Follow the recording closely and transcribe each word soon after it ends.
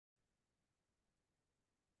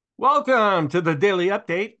Welcome to the Daily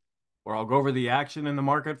Update, where I'll go over the action in the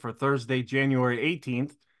market for Thursday, January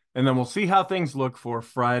 18th, and then we'll see how things look for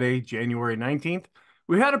Friday, January 19th.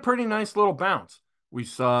 We had a pretty nice little bounce. We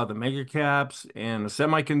saw the mega caps and the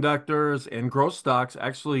semiconductors and growth stocks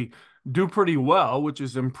actually do pretty well, which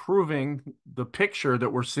is improving the picture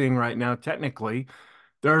that we're seeing right now technically.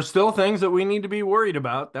 There are still things that we need to be worried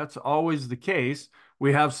about. That's always the case.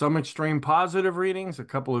 We have some extreme positive readings, a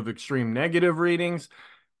couple of extreme negative readings.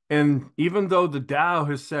 And even though the Dow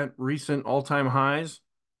has set recent all-time highs,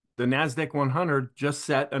 the NASDAQ 100 just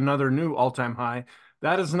set another new all-time high.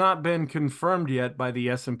 That has not been confirmed yet by the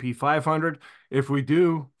S&P 500. If we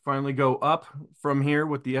do finally go up from here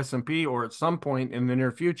with the S&P or at some point in the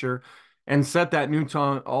near future and set that new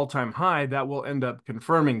all-time high, that will end up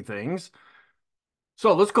confirming things.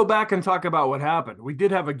 So let's go back and talk about what happened. We did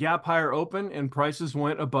have a gap higher open and prices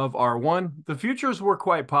went above R1. The futures were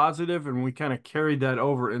quite positive and we kind of carried that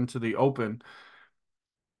over into the open.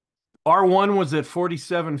 R1 was at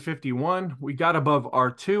 47.51. We got above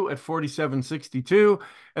R2 at 47.62.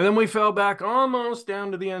 And then we fell back almost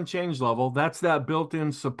down to the unchanged level. That's that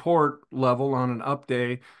built-in support level on an up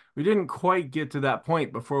day. We didn't quite get to that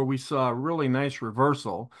point before we saw a really nice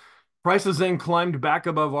reversal. Prices then climbed back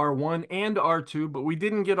above R1 and R2, but we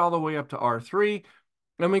didn't get all the way up to R3.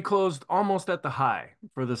 And we closed almost at the high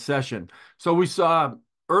for the session. So we saw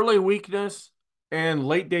early weakness and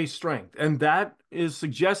late day strength. And that is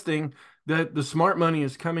suggesting that the smart money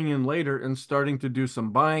is coming in later and starting to do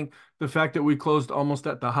some buying. The fact that we closed almost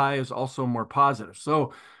at the high is also more positive.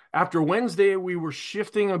 So after Wednesday, we were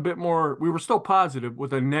shifting a bit more. We were still positive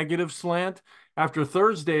with a negative slant. After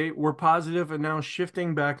Thursday, we're positive and now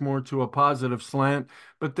shifting back more to a positive slant,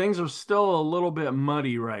 but things are still a little bit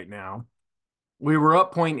muddy right now. We were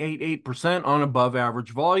up 0.88% on above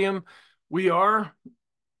average volume. We are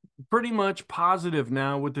pretty much positive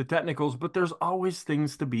now with the technicals, but there's always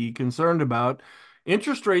things to be concerned about.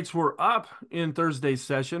 Interest rates were up in Thursday's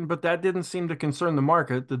session, but that didn't seem to concern the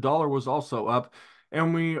market. The dollar was also up,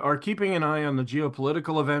 and we are keeping an eye on the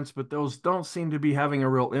geopolitical events, but those don't seem to be having a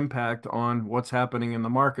real impact on what's happening in the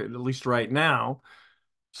market, at least right now.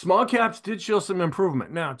 Small caps did show some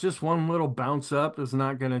improvement. Now, just one little bounce up is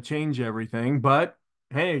not going to change everything, but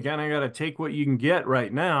hey, you kind of got to take what you can get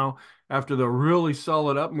right now after the really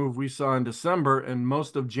solid up move we saw in December and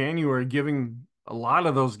most of January giving a lot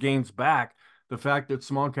of those gains back. The fact that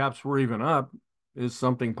small caps were even up is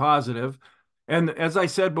something positive. And as I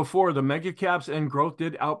said before, the mega caps and growth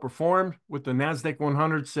did outperform with the NASDAQ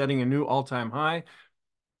 100 setting a new all-time high.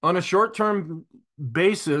 On a short-term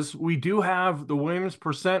basis, we do have the Williams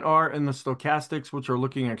percent R and the stochastics, which are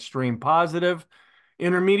looking extreme positive.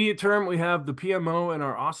 Intermediate term, we have the PMO and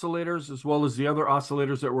our oscillators, as well as the other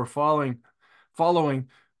oscillators that we're following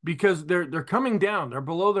because they're coming down. They're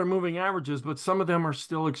below their moving averages, but some of them are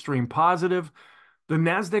still extreme positive. The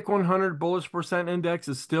NASDAQ 100 bullish percent index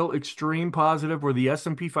is still extreme positive, where the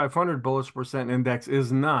S&P 500 bullish percent index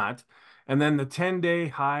is not. And then the 10-day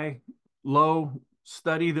high-low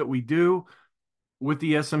study that we do with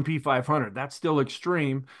the S&P 500, that's still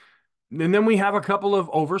extreme. And then we have a couple of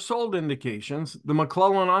oversold indications. The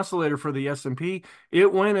McClellan oscillator for the S&P,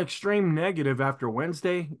 it went extreme negative after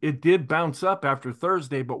Wednesday. It did bounce up after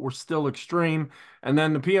Thursday, but we're still extreme. And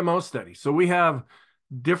then the PMO study. So we have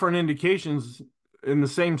different indications in the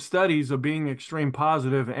same studies of being extreme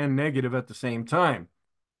positive and negative at the same time.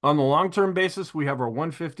 On the long-term basis, we have our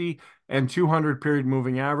 150 and 200 period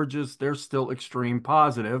moving averages. They're still extreme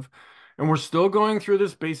positive. And we're still going through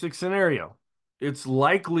this basic scenario. It's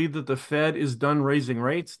likely that the Fed is done raising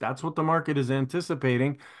rates. That's what the market is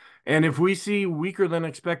anticipating. And if we see weaker than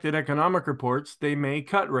expected economic reports, they may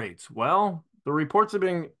cut rates. Well, the reports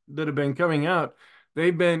that have been coming out,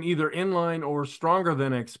 they've been either in line or stronger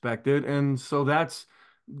than expected. And so that's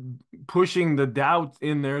pushing the doubt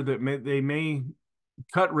in there that they may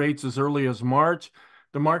cut rates as early as March.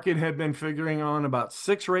 The market had been figuring on about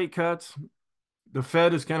 6 rate cuts. The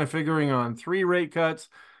Fed is kind of figuring on 3 rate cuts.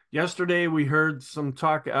 Yesterday, we heard some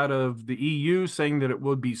talk out of the EU saying that it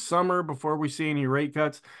would be summer before we see any rate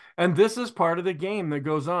cuts. And this is part of the game that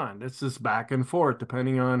goes on. It's this back and forth,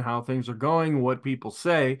 depending on how things are going, what people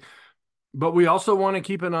say. But we also want to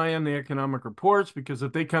keep an eye on the economic reports, because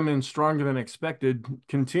if they come in stronger than expected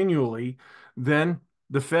continually, then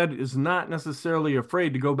the Fed is not necessarily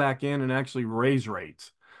afraid to go back in and actually raise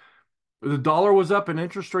rates. The dollar was up and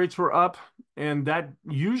interest rates were up, and that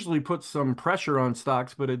usually puts some pressure on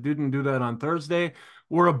stocks, but it didn't do that on Thursday.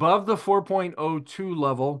 We're above the 4.02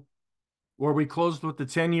 level, where we closed with the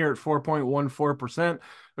 10-year at 4.14%.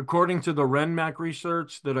 According to the RenMac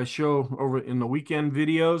research that I show over in the weekend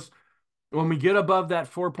videos, When we get above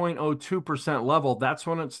that 4.02% level, that's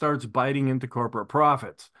when it starts biting into corporate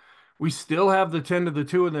profits. We still have the 10 to the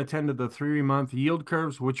 2 and the 10 to the 3 month yield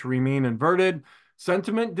curves, which remain inverted.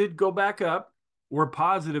 Sentiment did go back up. We're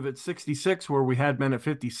positive at 66, where we had been at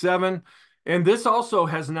 57. And this also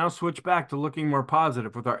has now switched back to looking more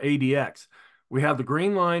positive with our ADX. We have the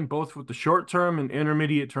green line, both with the short term and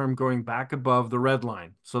intermediate term, going back above the red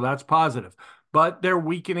line. So that's positive. But they're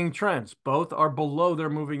weakening trends. Both are below their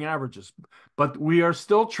moving averages. But we are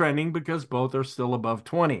still trending because both are still above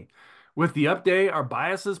 20. With the update, our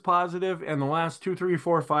bias is positive, and the last 2, 3,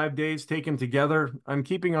 4, 5 days taken together, I'm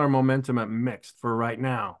keeping our momentum at mixed for right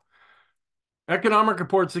now. Economic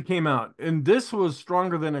reports that came out, and this was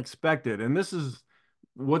stronger than expected. And this is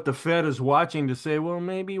what the Fed is watching to say, well,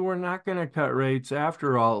 maybe we're not going to cut rates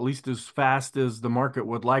after all, at least as fast as the market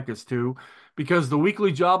would like us to, because the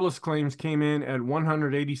weekly jobless claims came in at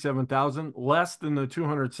 187,000, less than the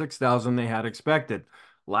 206,000 they had expected.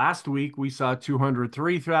 Last week, we saw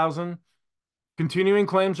 203,000. Continuing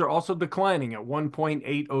claims are also declining at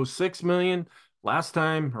 1.806 million.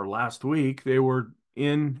 Last week, they were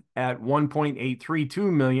in at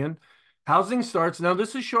 1.832 million. Housing starts, now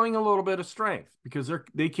this is showing a little bit of strength because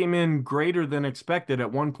they came in greater than expected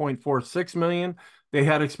at 1.46 million. They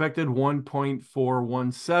had expected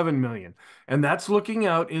 1.417 million. And that's looking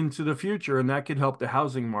out into the future, and that could help the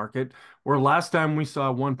housing market, where last time we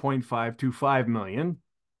saw 1.525 million.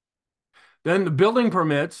 Then the building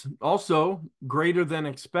permits also greater than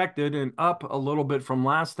expected and up a little bit from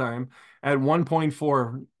last time at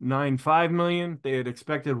 1.495 million. They had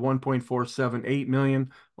expected 1.478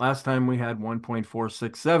 million. Last time we had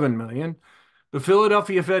 1.467 million. The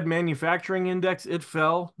Philadelphia Fed Manufacturing Index, it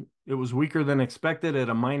fell. It was weaker than expected at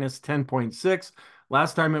a minus 10.6.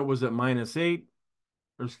 Last time it was at minus 8.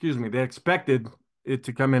 Or excuse me, they expected it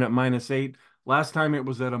to come in at minus 8. Last time it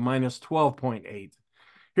was at a minus 12.8.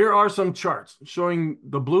 Here are some charts showing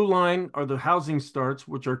the blue line are the housing starts,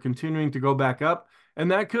 which are continuing to go back up, and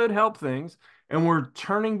that could help things. And we're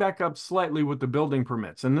turning back up slightly with the building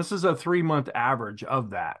permits. And this is a 3-month average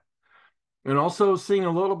of that. And also seeing a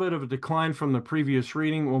little bit of a decline from the previous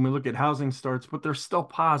reading when we look at housing starts, but they're still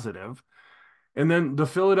positive. And then the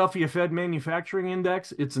Philadelphia Fed Manufacturing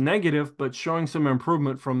Index, it's negative, but showing some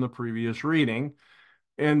improvement from the previous reading.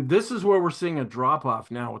 And this is where we're seeing a drop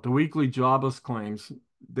off now with the weekly jobless claims.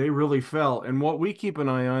 They really fell. And what we keep an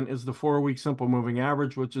eye on is the 4-week simple moving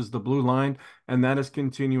average, which is the blue line, and that is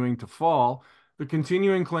continuing to fall. The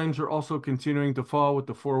continuing claims are also continuing to fall, with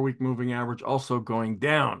the 4-week moving average also going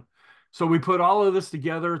down. So we put all of this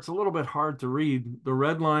together. It's a little bit hard to read. The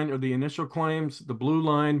red line are the initial claims, the blue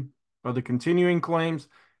line are the continuing claims,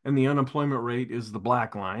 and the unemployment rate is the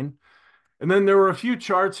black line. And then there were a few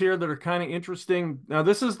charts here that are kind of interesting. Now,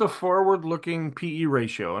 this is the forward-looking PE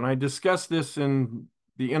ratio, and I discussed this in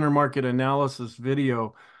the intermarket analysis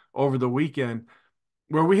video over the weekend,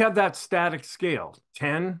 where we have that static scale.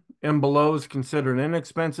 10 and below is considered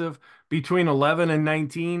inexpensive. Between 11 and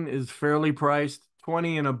 19 is fairly priced.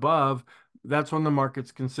 20 and above, that's when the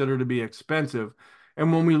market's considered to be expensive.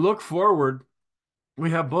 And when we look forward,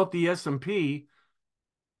 we have both the S&P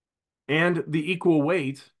and the equal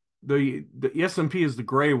weight. The S&P is the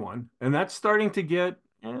gray one, and that's starting to get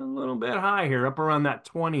a little bit high here, up around that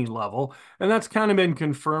 20 level. And that's kind of been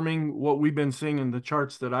confirming what we've been seeing in the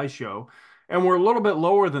charts that I show. And we're a little bit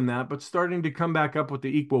lower than that, but starting to come back up with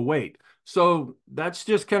the equal weight. So that's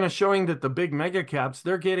just kind of showing that the big mega caps,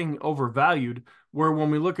 they're getting overvalued, where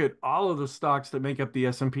when we look at all of the stocks that make up the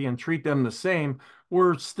S&P and treat them the same,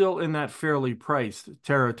 we're still in that fairly priced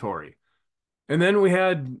territory. And then we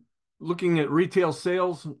had looking at retail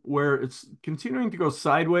sales, where it's continuing to go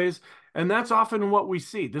sideways. And that's often what we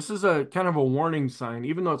see. This is a kind of a warning sign,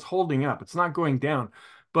 even though it's holding up, it's not going down.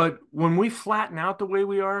 But when we flatten out the way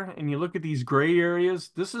we are, and you look at these gray areas,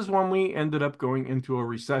 this is when we ended up going into a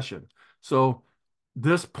recession. So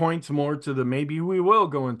this points more to the maybe we will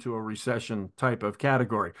go into a recession type of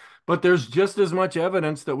category. But there's just as much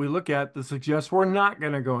evidence that we look at that suggests we're not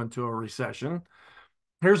going to go into a recession.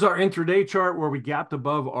 Here's our intraday chart where we gapped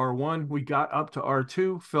above R1. We got up to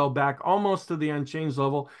R2, fell back almost to the unchanged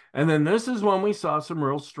level. And then this is when we saw some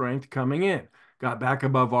real strength coming in. Got back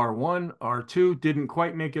above R1, R2, didn't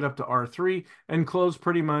quite make it up to R3, and closed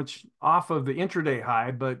pretty much off of the intraday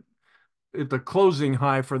high, but at the closing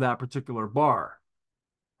high for that particular bar.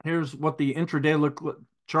 Here's what the intraday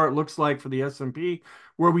chart looks like for the S&P,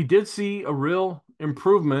 where we did see a real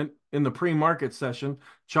improvement in the pre-market session,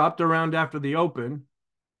 chopped around after the open,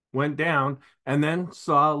 went down, and then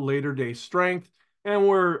saw later day strength, and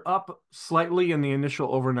we're up slightly in the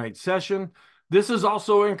initial overnight session. This is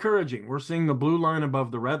also encouraging. We're seeing the blue line above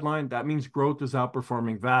the red line. That means growth is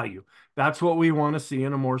outperforming value. That's what we want to see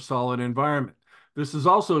in a more solid environment. This is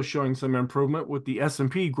also showing some improvement with the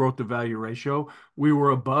S&P growth to value ratio. We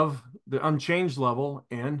were above the unchanged level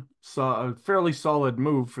and saw a fairly solid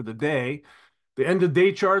move for the day. The end of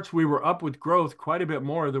day charts, we were up with growth quite a bit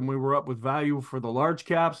more than we were up with value for the large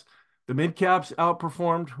caps. The mid caps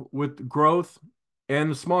outperformed with growth and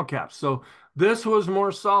the small caps. So this was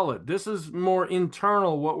more solid. This is more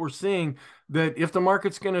internal what we're seeing, that if the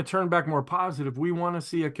market's going to turn back more positive, we want to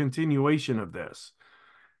see a continuation of this.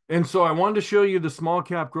 And so I wanted to show you the small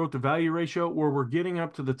cap growth to value ratio where we're getting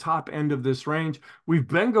up to the top end of this range. We've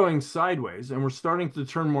been going sideways and we're starting to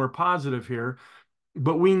turn more positive here,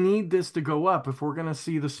 but we need this to go up if we're going to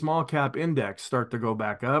see the small cap index start to go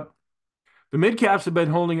back up. The mid caps have been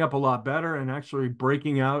holding up a lot better and actually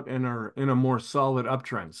breaking out and are in a more solid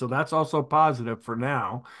uptrend. So that's also positive for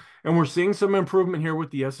now. And we're seeing some improvement here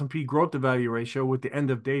with the S&P growth to value ratio with the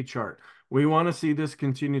end of day chart. We want to see this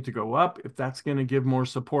continue to go up if that's going to give more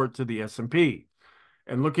support to the S&P.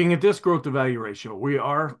 And looking at this growth to value ratio, we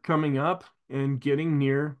are coming up and getting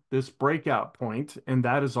near this breakout point, and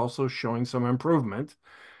that is also showing some improvement.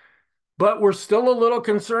 But we're still a little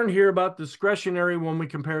concerned here about discretionary when we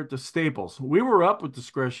compare it to staples. We were up with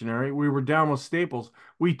discretionary. We were down with staples.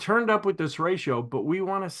 We turned up with this ratio, but we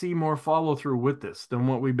want to see more follow through with this than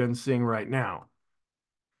what we've been seeing right now.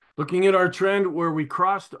 Looking at our trend where we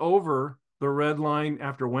crossed over the red line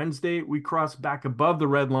after Wednesday, we crossed back above the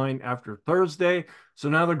red line after Thursday. So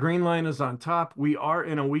now the green line is on top. We are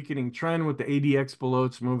in a weakening trend with the ADX below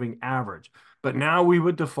its moving average. But now we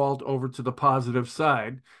would default over to the positive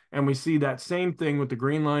side. And we see that same thing with the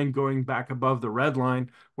green line going back above the red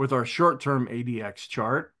line with our short-term ADX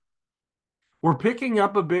chart. We're picking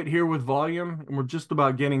up a bit here with volume, and we're just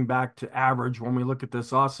about getting back to average when we look at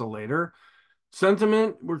this oscillator.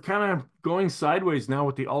 Sentiment, we're kind of going sideways now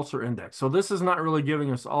with the Ulcer Index. So this is not really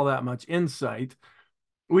giving us all that much insight.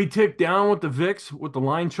 We tick down with the VIX, with the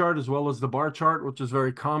line chart, as well as the bar chart, which is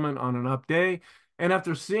very common on an up day. And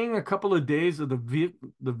after seeing a couple of days of the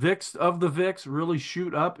VIX really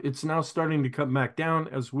shoot up, it's now starting to come back down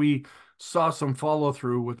as we saw some follow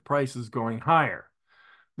through with prices going higher.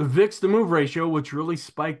 The VIX to move ratio, which really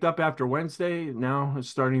spiked up after Wednesday, now is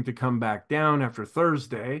starting to come back down after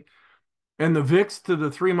Thursday. And the VIX to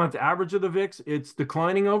the 3-month average of the VIX, it's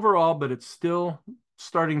declining overall, but it's still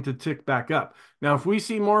starting to tick back up. Now, if we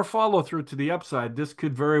see more follow through to the upside, this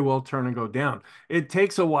could very well turn and go down. It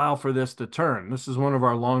takes a while for this to turn. This is one of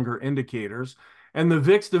our longer indicators. And the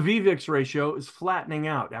VIX to VVIX ratio is flattening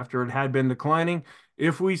out after it had been declining.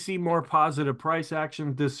 If we see more positive price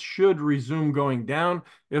action, this should resume going down.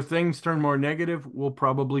 If things turn more negative, we'll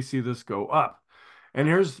probably see this go up. And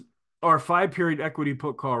here's our 5-period equity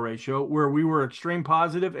put call ratio, where we were extreme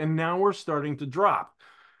positive and now we're starting to drop.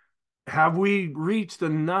 Have we reached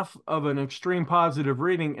enough of an extreme positive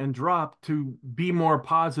reading and drop to be more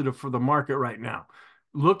positive for the market right now?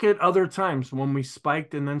 Look at other times when we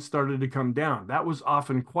spiked and then started to come down. That was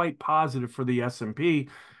often quite positive for the S&P.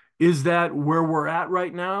 Is that where we're at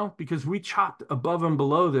right now? Because we chopped above and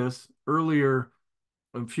below this earlier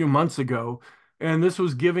a few months ago. And this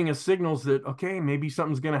was giving us signals that, okay, maybe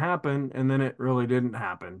something's going to happen. And then it really didn't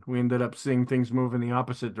happen. We ended up seeing things move in the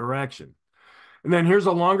opposite direction. And then here's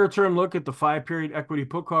a longer term look at the 5-period equity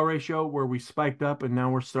put call ratio where we spiked up and now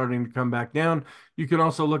we're starting to come back down. You can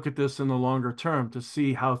also look at this in the longer term to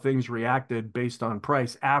see how things reacted based on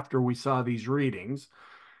price after we saw these readings.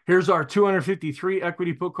 Here's our 253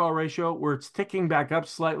 equity put call ratio where it's ticking back up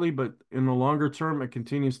slightly, but in the longer term, it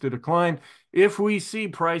continues to decline. If we see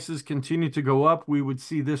prices continue to go up, we would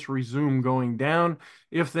see this resume going down.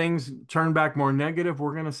 If things turn back more negative,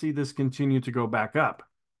 we're going to see this continue to go back up.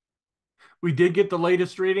 We did get the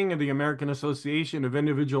latest reading of the American Association of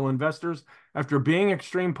Individual Investors. After being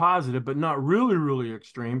extreme positive, but not really, really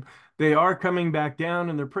extreme, they are coming back down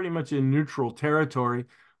and they're pretty much in neutral territory.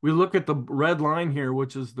 We look at the red line here,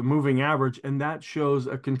 which is the moving average, and that shows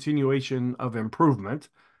a continuation of improvement.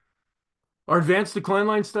 Our advanced decline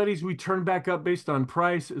line studies, we turned back up based on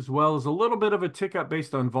price, as well as a little bit of a tick up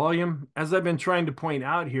based on volume. As I've been trying to point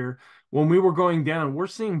out here, when we were going down, we're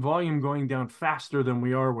seeing volume going down faster than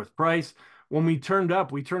we are with price. When we turned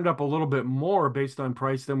up a little bit more based on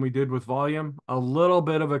price than we did with volume. A little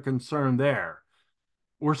bit of a concern there.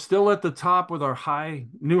 We're still at the top with our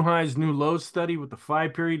new highs, new lows study with the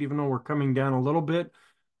 5-period, even though we're coming down a little bit.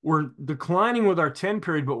 We're declining with our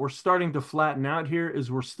 10-period, but we're starting to flatten out here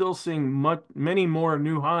as we're still seeing many more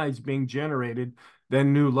new highs being generated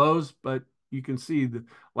than new lows. But you can see the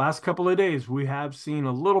last couple of days, we have seen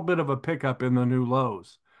a little bit of a pickup in the new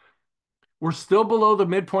lows. We're still below the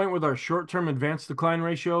midpoint with our short-term advanced decline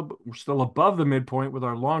ratio, but we're still above the midpoint with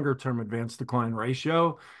our longer-term advanced decline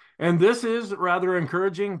ratio. And this is rather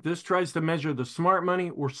encouraging. This tries to measure the smart money.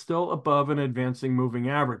 We're still above an advancing moving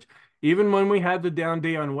average. Even when we had the down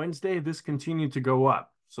day on Wednesday, this continued to go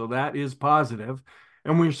up. So that is positive.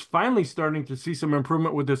 And we're finally starting to see some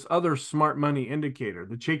improvement with this other smart money indicator.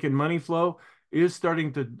 The Chaikin money flow is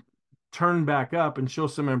starting to turn back up and show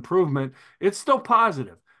some improvement. It's still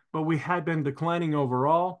positive, but we had been declining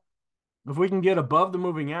overall. If we can get above the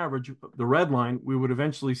moving average, the red line, we would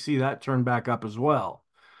eventually see that turn back up as well.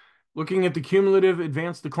 Looking at the cumulative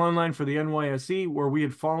advanced decline line for the NYSE, where we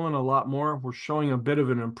had fallen a lot more, we're showing a bit of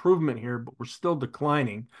an improvement here, but we're still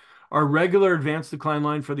declining. Our regular advanced decline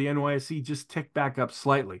line for the NYSE just ticked back up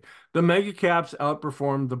slightly. The mega caps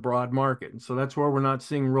outperformed the broad market, and so that's where we're not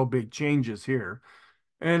seeing real big changes here.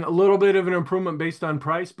 And a little bit of an improvement based on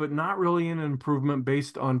price, but not really an improvement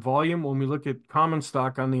based on volume when we look at common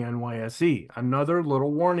stock on the NYSE. Another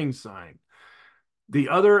little warning sign. The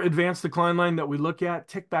other advanced decline line that we look at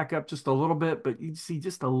ticked back up just a little bit, but you see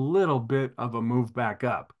just a little bit of a move back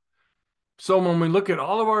up. So when we look at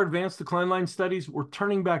all of our advanced decline line studies, we're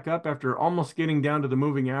turning back up after almost getting down to the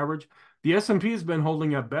moving average. The S&P has been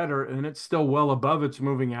holding up better, and it's still well above its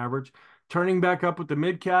moving average. Turning back up with the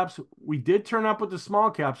mid caps, we did turn up with the small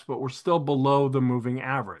caps, but we're still below the moving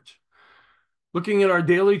average. Looking at our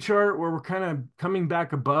daily chart, where we're kind of coming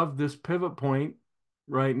back above this pivot point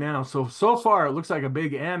right now. So far, it looks like a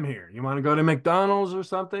big M here. You want to go to McDonald's or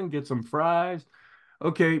something, get some fries?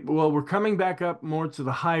 Okay, well, we're coming back up more to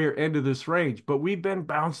the higher end of this range, but we've been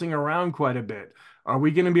bouncing around quite a bit. Are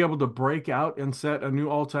we going to be able to break out and set a new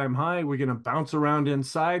all-time high? Are we going to bounce around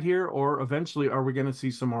inside here, or eventually are we going to see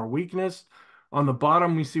some more weakness? On the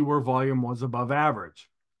bottom, we see where volume was above average.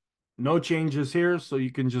 No changes here, so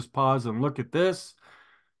you can just pause and look at this.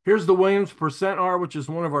 Here's the Williams percent R, which is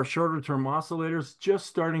one of our shorter-term oscillators, just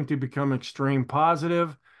starting to become extreme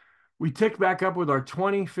positive. We tick back up with our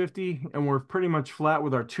 20, 50, and we're pretty much flat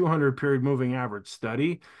with our 200 period moving average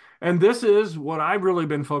study. And this is what I've really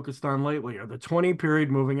been focused on lately, are the 20 period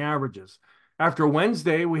moving averages. After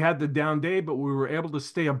Wednesday, we had the down day, but we were able to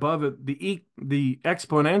stay above it, the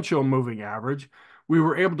exponential moving average. We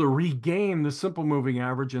were able to regain the simple moving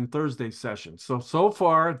average in Thursday's session. So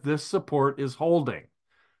far, this support is holding.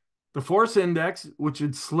 The force index, which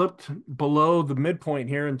had slipped below the midpoint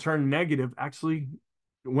here and turned negative, actually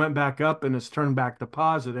went back up and has turned back to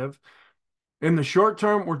positive. In the short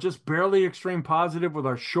term, we're just barely extreme positive with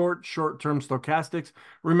our short-term stochastics.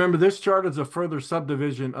 Remember, this chart is a further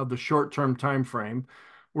subdivision of the short-term time frame.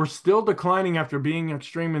 We're still declining after being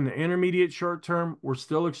extreme in the intermediate short term. We're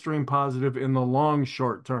still extreme positive in the long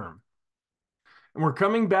short term. And we're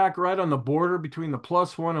coming back right on the border between the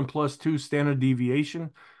 +1 and +2 standard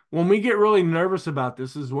deviation. When we get really nervous about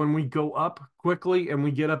this is when we go up quickly and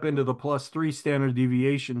we get up into the +3 standard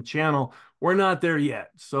deviation channel. We're not there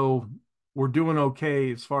yet. So we're doing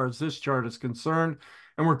okay as far as this chart is concerned.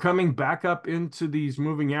 And we're coming back up into these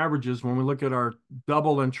moving averages when we look at our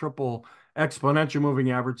double and triple exponential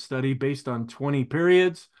moving average study based on 20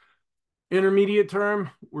 periods. Intermediate term,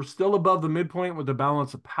 we're still above the midpoint with the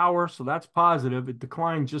balance of power, so that's positive. It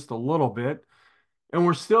declined just a little bit. And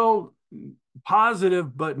we're still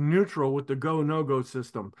positive but neutral with the go, no-go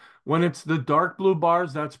system. When it's the dark blue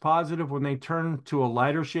bars, that's positive. When they turn to a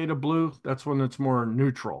lighter shade of blue, that's when it's more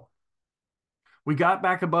neutral. We got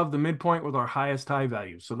back above the midpoint with our highest high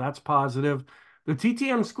value, so that's positive. The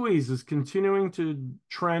TTM squeeze is continuing to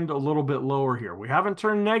trend a little bit lower here. We haven't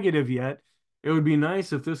turned negative yet. It would be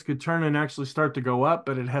nice if this could turn and actually start to go up,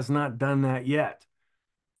 but it has not done that yet.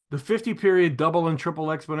 The 50-period double and triple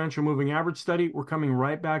exponential moving average study, we're coming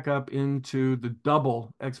right back up into the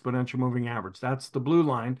double exponential moving average. That's the blue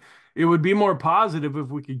line. It would be more positive if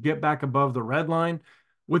we could get back above the red line.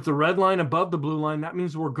 With the red line above the blue line, that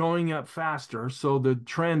means we're going up faster, so the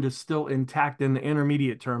trend is still intact in the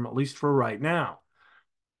intermediate term, at least for right now.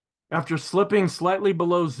 After slipping slightly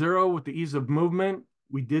below zero with the ease of movement,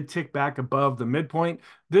 we did tick back above the midpoint.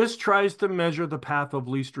 This tries to measure the path of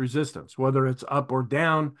least resistance, whether it's up or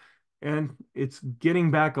down, and it's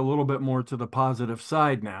getting back a little bit more to the positive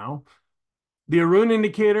side now. The Erin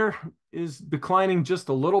indicator is declining just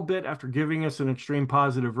a little bit after giving us an extreme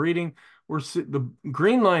positive reading. The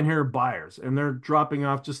green line here are buyers, and they're dropping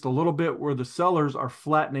off just a little bit where the sellers are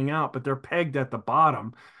flattening out, but they're pegged at the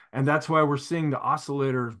bottom, and that's why we're seeing the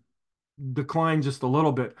oscillator decline just a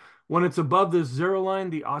little bit. When it's above this zero line,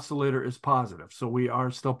 the oscillator is positive. So we are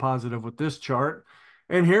still positive with this chart.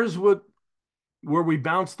 And here's where we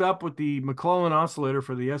bounced up with the McClellan oscillator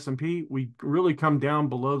for the S&P. We really come down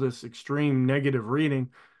below this extreme negative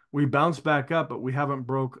reading. We bounced back up, but we haven't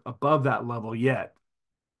broke above that level yet.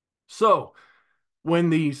 So when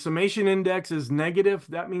the summation index is negative,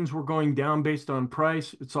 that means we're going down based on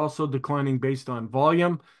price. It's also declining based on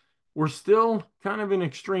volume. We're still kind of an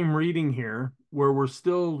extreme reading here, where we're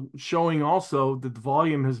still showing also that the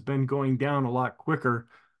volume has been going down a lot quicker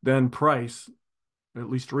than price, at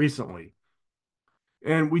least recently.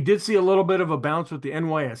 And we did see a little bit of a bounce with the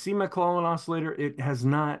NYSE McClellan oscillator. It has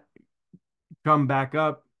not come back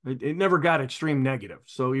up. It never got extreme negative.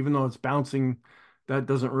 So even though it's bouncing, that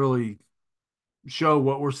doesn't really show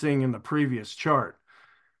what we're seeing in the previous chart.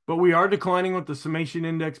 But we are declining with the summation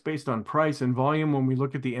index based on price and volume when we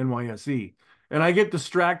look at the NYSE. And I get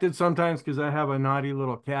distracted sometimes because I have a naughty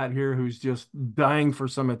little cat here who's just dying for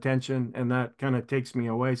some attention, and that kind of takes me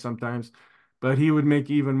away sometimes. But he would make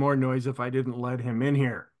even more noise if I didn't let him in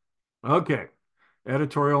here. Okay,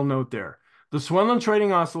 editorial note there. The Swenlin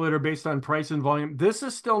trading oscillator based on price and volume, this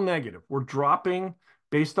is still negative. We're dropping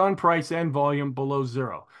based on price and volume below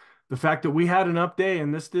zero. The fact that we had an up day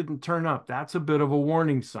and this didn't turn up, that's a bit of a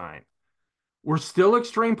warning sign. We're still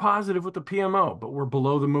extreme positive with the PMO, but we're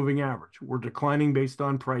below the moving average. We're declining based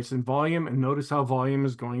on price and volume, and notice how volume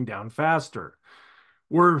is going down faster.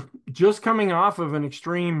 We're just coming off of an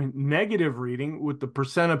extreme negative reading with the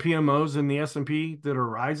percent of PMOs in the S&P that are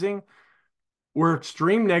rising. We're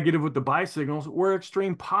extreme negative with the buy signals. We're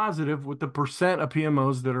extreme positive with the percent of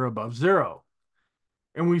PMOs that are above zero.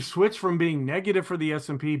 And we've switched from being negative for the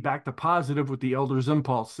S&P back to positive with the Elder's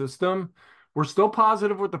Impulse system. We're still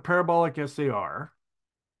positive with the parabolic SAR.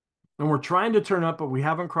 And we're trying to turn up, but we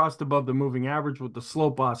haven't crossed above the moving average with the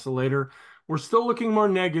slope oscillator. We're still looking more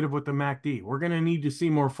negative with the MACD. We're going to need to see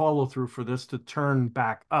more follow through for this to turn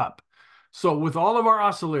back up. So with all of our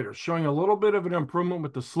oscillators showing a little bit of an improvement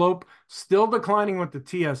with the slope, still declining with the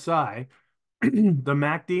TSI, the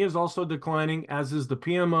MACD is also declining, as is the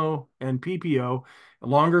PMO and PPO.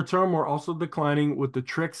 Longer term, we're also declining with the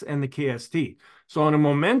TRIX and the KST. So on a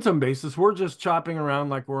momentum basis, we're just chopping around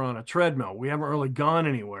like we're on a treadmill. We haven't really gone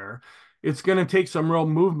anywhere. It's going to take some real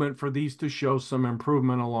movement for these to show some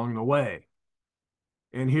improvement along the way.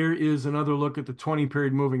 And here is another look at the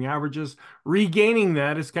 20-period moving averages. Regaining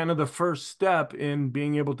that is kind of the first step in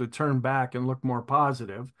being able to turn back and look more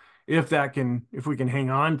positive, if we can hang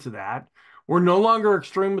on to that. We're no longer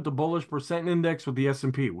extreme with the bullish percent index with the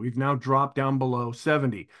S&P. We've now dropped down below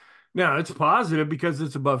 70. Now, it's positive because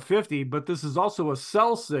it's above 50, but this is also a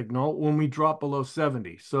sell signal when we drop below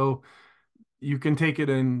 70. So you can take it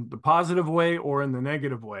in the positive way or in the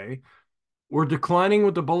negative way. We're declining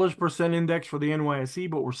with the bullish percent index for the NYSE,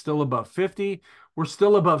 but we're still above 50. We're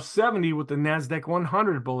still above 70 with the NASDAQ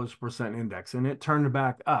 100 bullish percent index, and it turned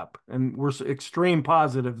back up, and we're extreme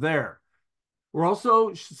positive there. We're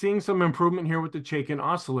also seeing some improvement here with the Chaikin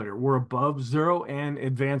oscillator. We're above zero and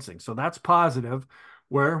advancing. So that's positive,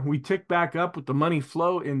 where we tick back up with the money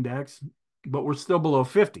flow index, but we're still below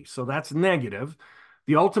 50. So that's negative.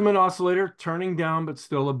 The ultimate oscillator turning down, but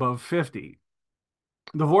still above 50.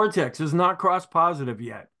 The vortex is not cross positive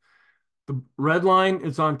yet. The red line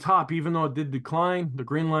is on top, even though it did decline. The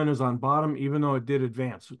green line is on bottom, even though it did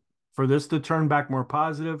advance. For this to turn back more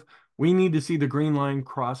positive, we need to see the green line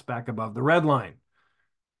cross back above the red line.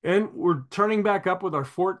 And we're turning back up with our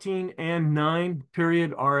 14 and 9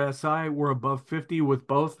 period RSI. We're above 50 with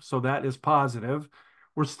both, so that is positive.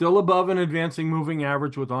 We're still above an advancing moving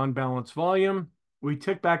average with on-balance volume. We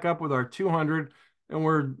tick back up with our 200, and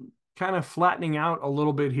we're kind of flattening out a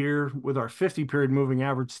little bit here with our 50-period moving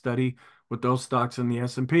average study with those stocks in the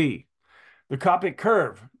S&P. The Copic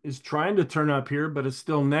curve is trying to turn up here, but it's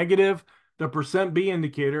still negative. The percent B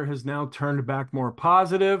indicator has now turned back more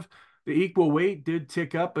positive. The equal weight did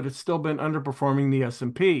tick up, but it's still been underperforming the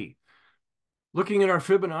S&P. Looking at our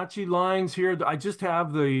Fibonacci lines here, I just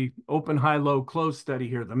have the open, high, low, close study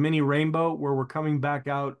here, the mini rainbow, where we're coming back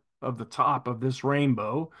out of the top of this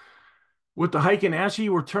rainbow. With the Heikin Ashi,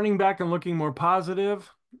 we're turning back and looking more positive.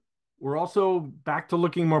 We're also back to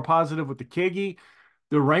looking more positive with the Kegi.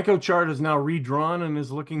 The Renko chart is now redrawn and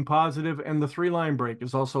is looking positive, and the three-line break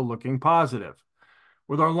is also looking positive.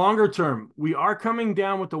 With our longer term, we are coming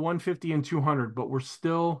down with the 150 and 200, but we're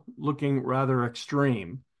still looking rather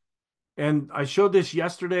extreme. And I showed this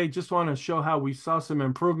yesterday. Just want to show how we saw some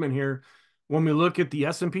improvement here when we look at the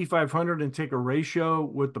S&P 500 and take a ratio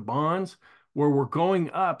with the bonds, where we're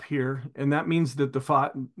going up here, and that means that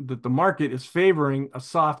the market is favoring a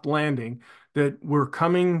soft landing, that we're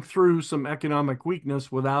coming through some economic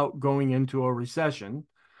weakness without going into a recession.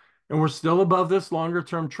 And we're still above this longer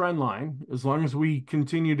term trend line. As long as we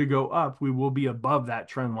continue to go up, we will be above that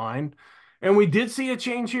trend line. And we did see a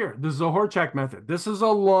change here. This is a Horchak method. This is a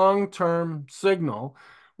long-term signal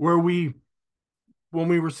where when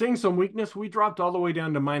we were seeing some weakness, we dropped all the way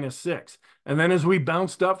down to -6. And then as we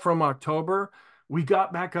bounced up from October, we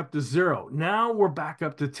got back up to 0. Now we're back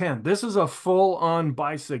up to 10. This is a full-on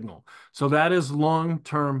buy signal. So that is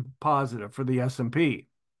long-term positive for the S&P.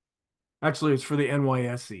 Actually, it's for the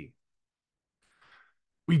NYSE.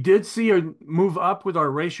 We did see a move up with our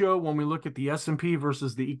ratio when we look at the S&P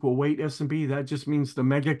versus the equal weight S&P. That just means the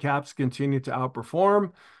mega caps continue to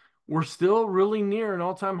outperform. We're still really near an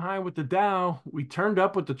all-time high with the Dow. We turned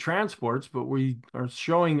up with the transports, but we are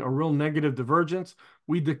showing a real negative divergence.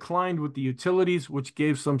 We declined with the utilities, which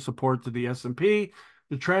gave some support to the S&P.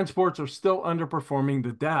 The transports are still underperforming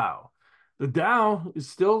the Dow. The Dow is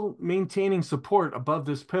still maintaining support above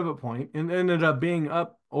this pivot point and ended up being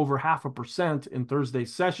up over 0.5% in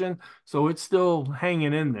Thursday's session, so it's still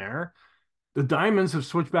hanging in there. The diamonds have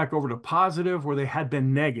switched back over to positive where they had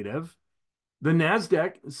been negative. The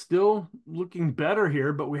NASDAQ is still looking better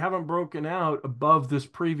here, but we haven't broken out above this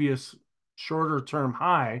previous shorter term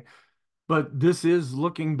high, but this is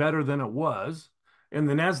looking better than it was. And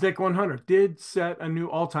the NASDAQ 100 did set a new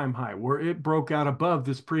all-time high where it broke out above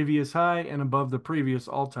this previous high and above the previous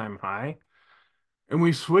all-time high. And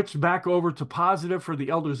we switched back over to positive for the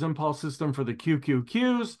Elders Impulse system for the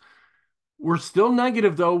QQQs. We're still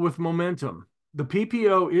negative, though, with momentum. The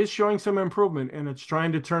PPO is showing some improvement, and it's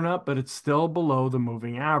trying to turn up, but it's still below the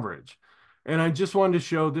moving average. And I just wanted to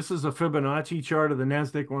show, this is a Fibonacci chart of the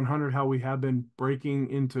NASDAQ 100, how we have been breaking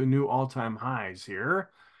into new all-time highs here.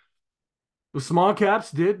 The small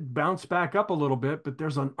caps did bounce back up a little bit, but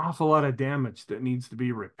there's an awful lot of damage that needs to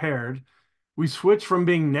be repaired. We switched from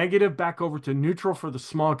being negative back over to neutral for the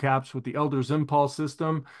small caps with the Elders Impulse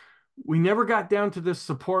system. We never got down to this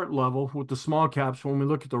support level with the small caps when we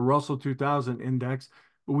look at the Russell 2000 index,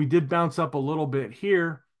 but we did bounce up a little bit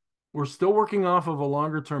here. We're still working off of a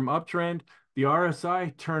longer-term uptrend. The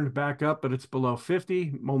RSI turned back up, but it's below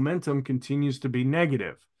 50. Momentum continues to be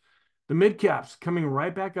negative. The mid caps coming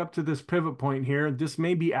right back up to this pivot point here. This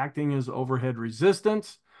may be acting as overhead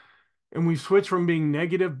resistance. And we've switched from being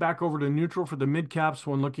negative back over to neutral for the mid caps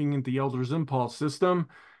when looking at the Elders Impulse system.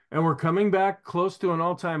 And we're coming back close to an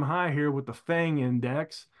all-time high here with the FANG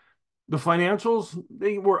index. The financials,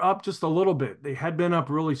 they were up just a little bit. They had been up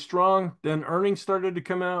really strong. Then earnings started to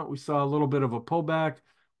come out. We saw a little bit of a pullback.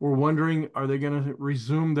 We're wondering, are they going to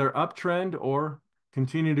resume their uptrend or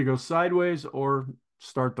continue to go sideways or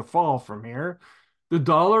start to fall from here? The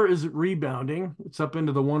dollar is rebounding. It's up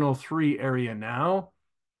into the 103 area now.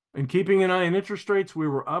 And keeping an eye on interest rates, we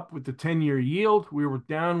were up with the 10-year yield. We were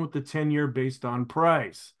down with the 10-year based on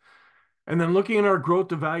price. And then looking at our growth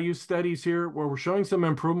to value studies here, where we're showing some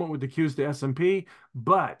improvement with the Qs to S&P,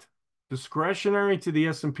 but discretionary to the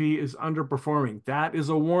S&P is underperforming. That is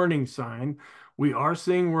a warning sign. We are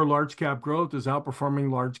seeing where large cap growth is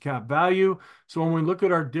outperforming large cap value. So when we look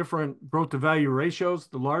at our different growth to value ratios,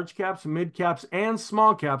 the large caps, mid caps, and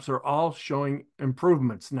small caps are all showing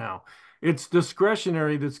improvements now. It's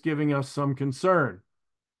discretionary that's giving us some concern.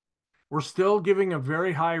 We're still giving a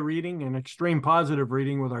very high reading, an extreme positive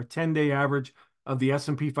reading with our 10-day average of the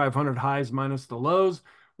S&P 500 highs minus the lows.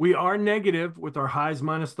 We are negative with our highs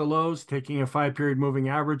minus the lows, taking a 5-period moving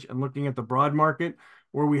average and looking at the broad market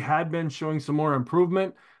where we had been showing some more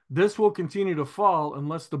improvement. This will continue to fall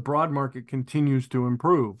unless the broad market continues to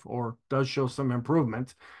improve or does show some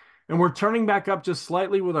improvement. And we're turning back up just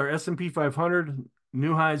slightly with our S&P 500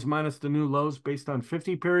 new highs minus the new lows based on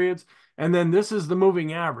 50 periods. And then this is the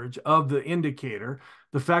moving average of the indicator.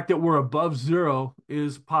 The fact that we're above 0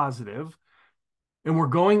 is positive. And we're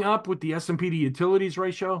going up with the S&P to utilities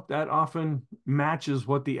ratio. That often matches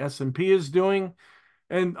what the S&P is doing.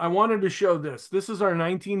 And I wanted to show this. This is our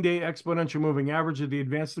 19-day exponential moving average of the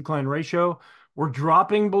advanced decline ratio. We're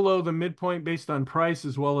dropping below the midpoint based on price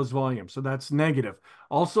as well as volume. So that's negative.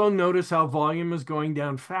 Also notice how volume is going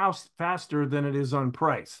down faster than it is on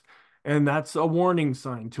price. And that's a warning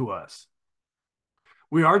sign to us.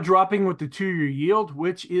 We are dropping with the 2-year yield,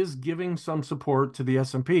 which is giving some support to the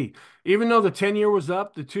S&P. Even though the 10-year was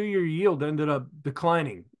up, the 2-year yield ended up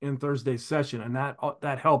declining in Thursday's session. And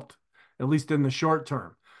that helped, at least in the short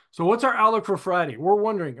term. So what's our outlook for Friday? We're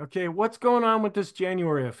wondering, okay, what's going on with this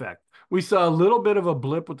January effect? We saw a little bit of a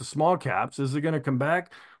blip with the small caps. Is it going to come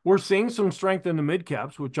back? We're seeing some strength in the mid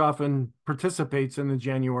caps, which often participates in the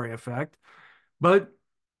January effect. But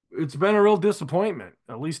it's been a real disappointment,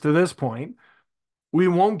 at least to this point. We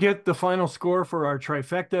won't get the final score for our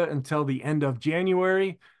trifecta until the end of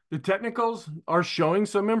January. The technicals are showing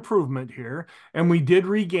some improvement here, and we did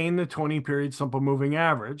regain the 20-period simple moving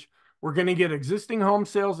average. We're going to get existing home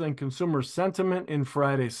sales and consumer sentiment in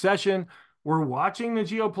Friday's session. We're watching the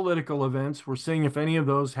geopolitical events. We're seeing if any of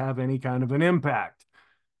those have any kind of an impact.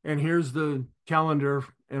 And here's the calendar,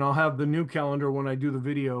 and I'll have the new calendar when I do the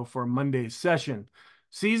video for Monday's session.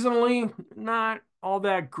 Seasonally, not all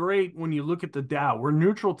that great when you look at the Dow. We're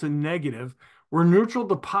neutral to negative. We're neutral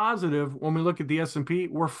to positive when we look at the S&P.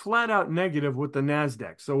 We're flat out negative with the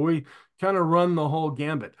NASDAQ. So we kind of run the whole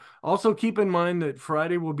gambit. Also keep in mind that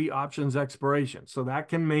Friday will be options expiration. So that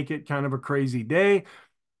can make it kind of a crazy day.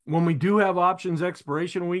 When we do have options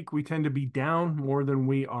expiration week, we tend to be down more than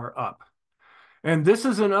we are up. And this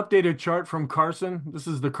is an updated chart from Carson. This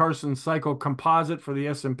is the Carson cycle composite for the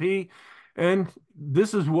S&P. And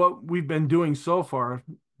this is what we've been doing so far,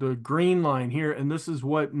 the green line here. And this is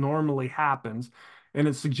what normally happens. And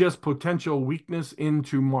it suggests potential weakness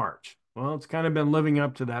into March. Well, it's kind of been living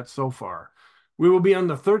up to that so far. We will be on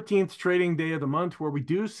the 13th trading day of the month where we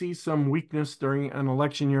do see some weakness during an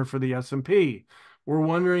election year for the S&P. We're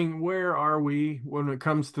wondering, where are we when it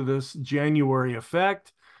comes to this January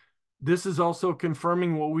effect? This is also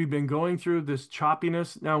confirming what we've been going through, this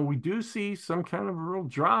choppiness. Now, we do see some kind of a real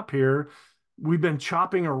drop here. We've been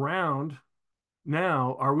chopping around.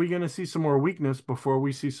 Now, are we going to see some more weakness before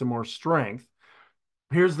we see some more strength?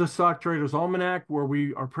 Here's the Stock Traders Almanac where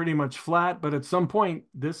we are pretty much flat, but at some point,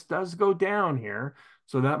 this does go down here.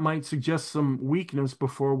 So that might suggest some weakness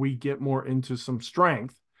before we get more into some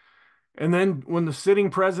strength. And then when the sitting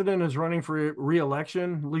president is running for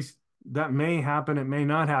re-election, at least that may happen, it may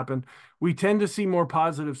not happen, we tend to see more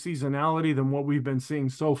positive seasonality than what we've been seeing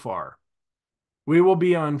so far. We will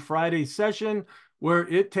be on Friday's session where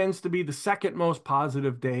it tends to be the second most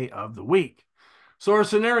positive day of the week. So our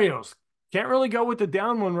scenarios, can't really go with the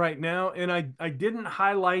down one right now. And I didn't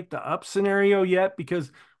highlight the up scenario yet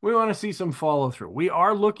because we want to see some follow through. We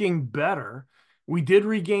are looking better. We did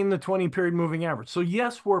regain the 20-period moving average. So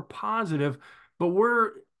yes, we're positive, but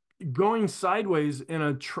we're going sideways in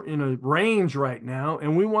a range right now,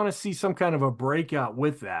 and we want to see some kind of a breakout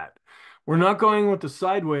with that. We're not going with the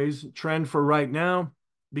sideways trend for right now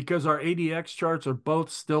because our ADX charts are both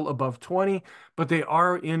still above 20, but they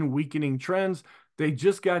are in weakening trends. They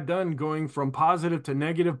just got done going from positive to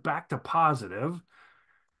negative back to positive.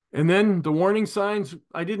 And then the warning signs,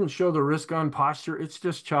 I didn't show the risk on posture. It's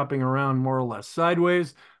just chopping around more or less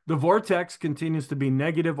sideways. The vortex continues to be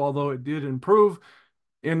negative, although it did improve.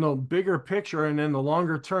 In the bigger picture and in the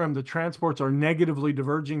longer term, the transports are negatively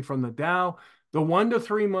diverging from the Dow. The 1 to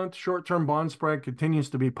 3 month short-term bond spread continues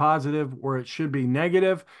to be positive where it should be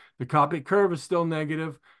negative. The Copic curve is still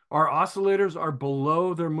negative. Our oscillators are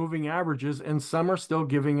below their moving averages, and some are still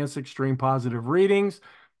giving us extreme positive readings.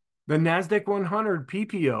 The NASDAQ 100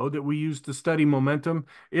 PPO that we use to study momentum,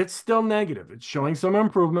 it's still negative. It's showing some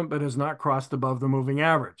improvement, but has not crossed above the moving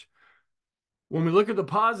average. When we look at the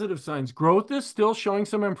positive signs, growth is still showing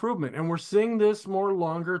some improvement, and we're seeing this more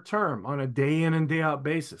longer term on a day in and day out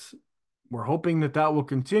basis. We're hoping that that will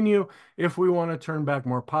continue if we want to turn back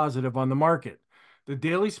more positive on the market. The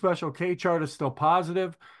daily special K chart is still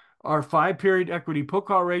positive. Our 5-period equity put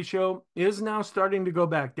call ratio is now starting to go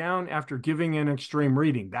back down after giving an extreme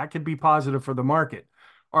reading. That could be positive for the market.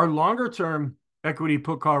 Our longer term equity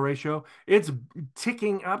put call ratio, it's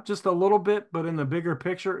ticking up just a little bit, but in the bigger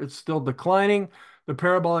picture, it's still declining. The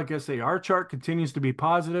parabolic SAR chart continues to be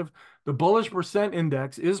positive. The bullish percent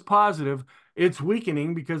index is positive. It's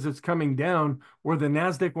weakening because it's coming down, where the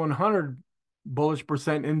NASDAQ 100 bullish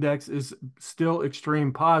percent index is still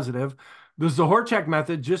extreme positive. The Zohorchak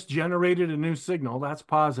method just generated a new signal. That's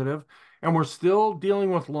positive. And we're still dealing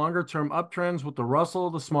with longer term uptrends with the Russell,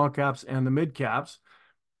 the small caps, and the mid caps.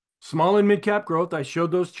 Small and mid cap growth, I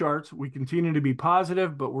showed those charts. We continue to be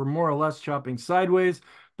positive, but we're more or less chopping sideways.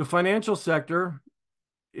 The financial sector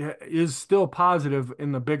is still positive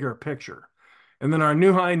in the bigger picture. And then our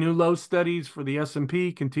new high, new low studies for the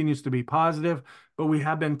S&P continues to be positive, but we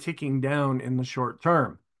have been ticking down in the short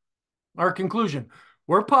term. Our conclusion,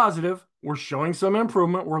 we're positive. We're showing some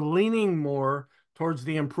improvement. We're leaning more towards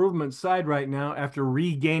the improvement side right now after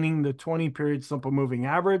regaining the 20-period simple moving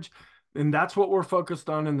average. And that's what we're focused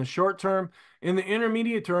on in the short term. In the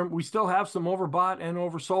intermediate term, we still have some overbought and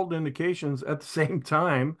oversold indications at the same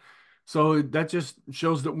time. So that just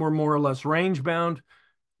shows that we're more or less range bound.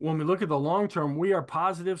 When we look at the long term, we are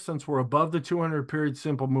positive since we're above the 200-period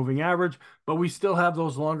simple moving average, but we still have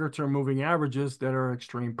those longer term moving averages that are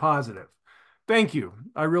extreme positive. Thank you.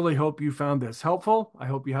 I really hope you found this helpful. I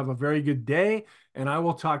hope you have a very good day, and I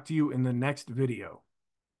will talk to you in the next video.